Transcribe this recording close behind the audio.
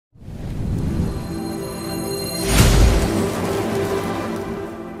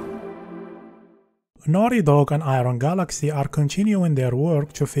Naughty Dog and Iron Galaxy are continuing their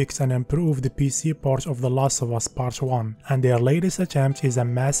work to fix and improve the PC port of The Last of Us Part 1, and their latest attempt is a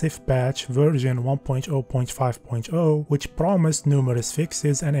massive patch version 1.0.5.0 which promised numerous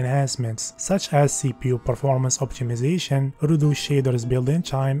fixes and enhancements such as CPU performance optimization, reduced shaders build-in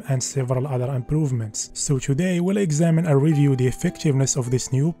time, and several other improvements. So today we'll examine and review the effectiveness of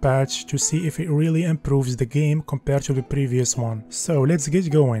this new patch to see if it really improves the game compared to the previous one. So let's get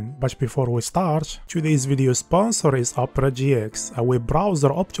going, but before we start, today's video sponsor is Opera GX, a web browser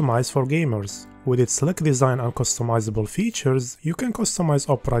optimized for gamers. With its slick design and customizable features, you can customize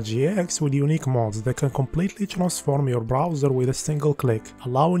Opera GX with unique mods that can completely transform your browser with a single click,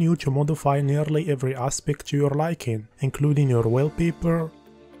 allowing you to modify nearly every aspect to your liking, including your wallpaper,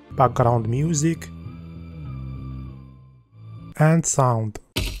 background music, and sound.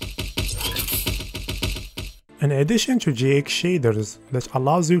 In addition to GX shaders that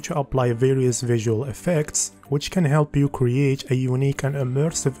allows you to apply various visual effects, which can help you create a unique and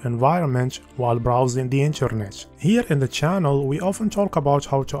immersive environment while browsing the internet. Here in the channel, we often talk about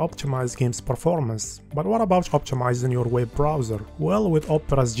how to optimize games performance, but what about optimizing your web browser? Well, with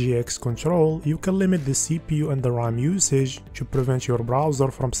Opera's GX control, you can limit the CPU and the RAM usage to prevent your browser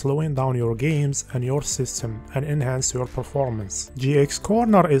from slowing down your games and your system and enhance your performance. GX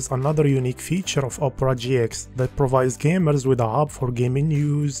Corner is another unique feature of Opera GX that provides gamers with a hub for gaming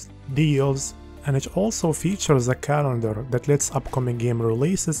news, deals, and it also features a calendar that lets upcoming game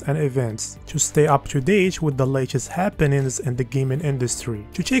releases and events to stay up to date with the latest happenings in the gaming industry.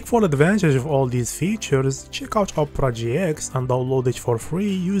 To take full advantage of all these features, check out Opera GX and download it for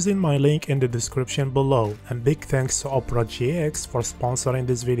free using my link in the description below. And big thanks to Opera GX for sponsoring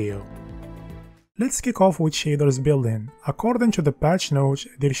this video. Let's kick off with shaders build-in. According to the patch notes,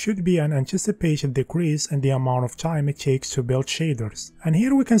 there should be an anticipated decrease in the amount of time it takes to build shaders. And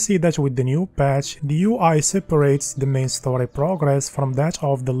here we can see that with the new patch, the UI separates the main story progress from that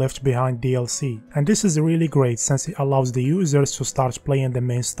of the Left Behind DLC. And this is really great since it allows the users to start playing the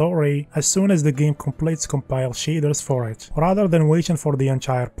main story as soon as the game completes compile shaders for it, rather than waiting for the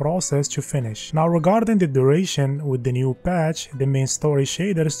entire process to finish. Now regarding the duration, with the new patch, the main story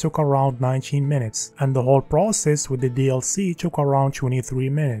shaders took around 19 minutes. And the whole process with the DLC took around 23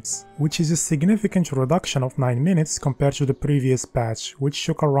 minutes, which is a significant reduction of 9 minutes compared to the previous patch, which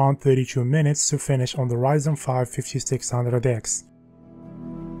took around 32 minutes to finish on the Ryzen 5 5600X.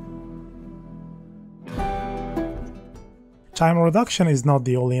 Time reduction is not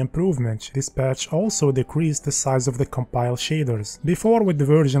the only improvement. This patch also decreased the size of the compile shaders. Before, with the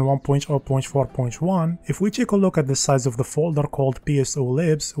version 1.0.4.1, if we take a look at the size of the folder called PSO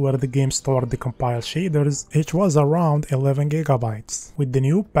libs where the game stored the compile shaders, it was around 11 GB. With the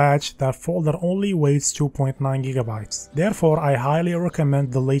new patch, that folder only weighs 2.9 GB. Therefore, I highly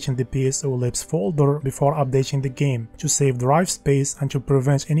recommend deleting the PSO libs folder before updating the game to save drive space and to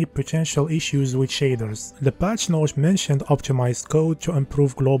prevent any potential issues with shaders. The patch note mentioned optimized code to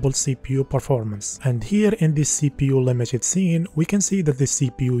improve global CPU performance. And here in this CPU limited scene, we can see that the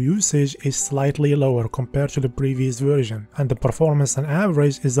CPU usage is slightly lower compared to the previous version, and the performance on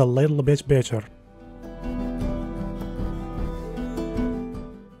average is a little bit better.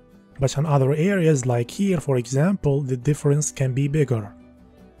 But in other areas like here, for example, the difference can be bigger.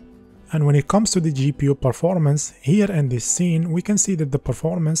 And when it comes to the GPU performance, here in this scene we can see that the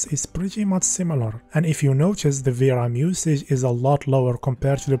performance is pretty much similar. And if you notice, the VRAM usage is a lot lower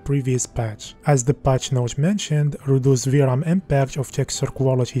compared to the previous patch. As the patch note mentioned, reduced VRAM impact of texture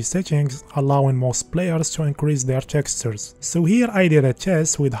quality settings, allowing most players to increase their textures. So here I did a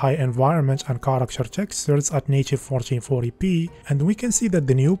test with high environment and character textures at native 1440p, and we can see that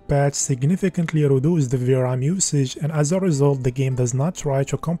the new patch significantly reduced the VRAM usage, and as a result the game does not try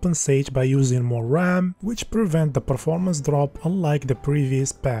to compensate by using more RAM, which prevent the performance drop unlike the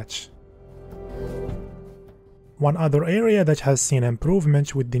previous patch. One other area that has seen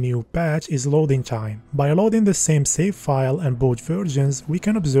improvement with the new patch is loading time. By loading the same save file in both versions, we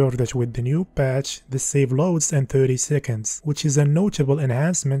can observe that with the new patch, the save loads in 30 seconds, which is a notable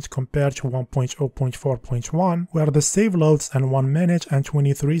enhancement compared to 1.0.4.1, where the save loads in 1 minute and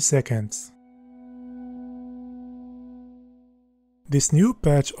 23 seconds. This new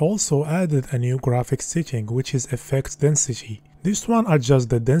patch also added a new graphics setting, which is effect density. This one adjusts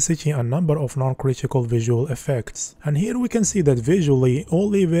the density and number of non-critical visual effects. And here we can see that visually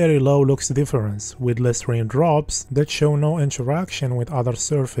only very low looks difference, with less raindrops that show no interaction with other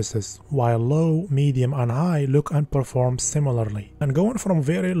surfaces, while low, medium and high look and perform similarly. And going from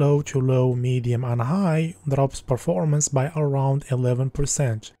very low to low, medium and high drops performance by around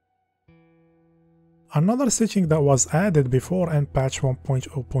 11%. Another setting that was added before in patch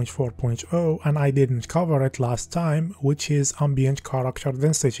 1.0.4.0 and I didn't cover it last time, which is ambient character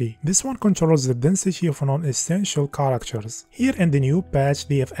density. This one controls the density of non-essential characters. Here in the new patch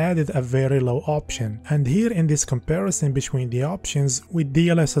they have added a very low option, and here in this comparison between the options with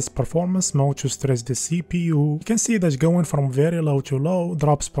DLSS performance mode to stress the CPU, you can see that going from very low to low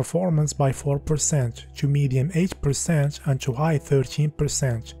drops performance by 4%, to medium 8% and to high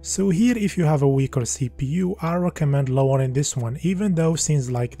 13%. So here if you have a weaker CPU, I recommend lowering this one, even though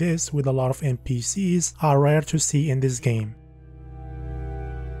scenes like this with a lot of NPCs are rare to see in this game.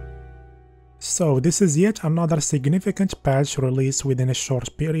 So this is yet another significant patch released within a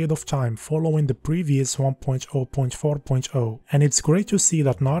short period of time following the previous 1.0.4.0, and it's great to see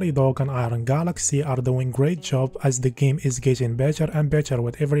that Naughty Dog and Iron Galaxy are doing great job as the game is getting better and better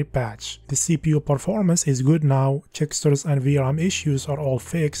with every patch. The CPU performance is good now, textures and VRAM issues are all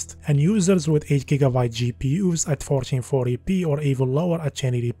fixed, and users with 8GB GPUs at 1440p or even lower at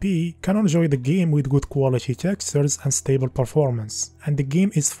 1080p can enjoy the game with good quality textures and stable performance. And the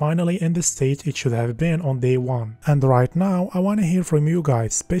game is finally in the state it should have been on day one. And right now I want to hear from you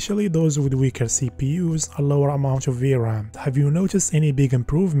guys, especially those with weaker CPUs, a lower amount of VRAM. Have you noticed any big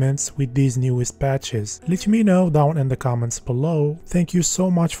improvements with these newest patches? Let me know down in the comments below. Thank you so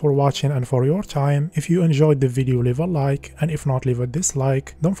much for watching and for your time. If you enjoyed the video, leave a like, and if not, leave a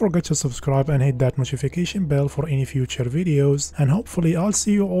dislike. Don't forget to subscribe and hit that notification bell for any future videos, and hopefully I'll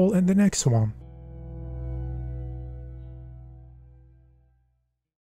see you all in the next one.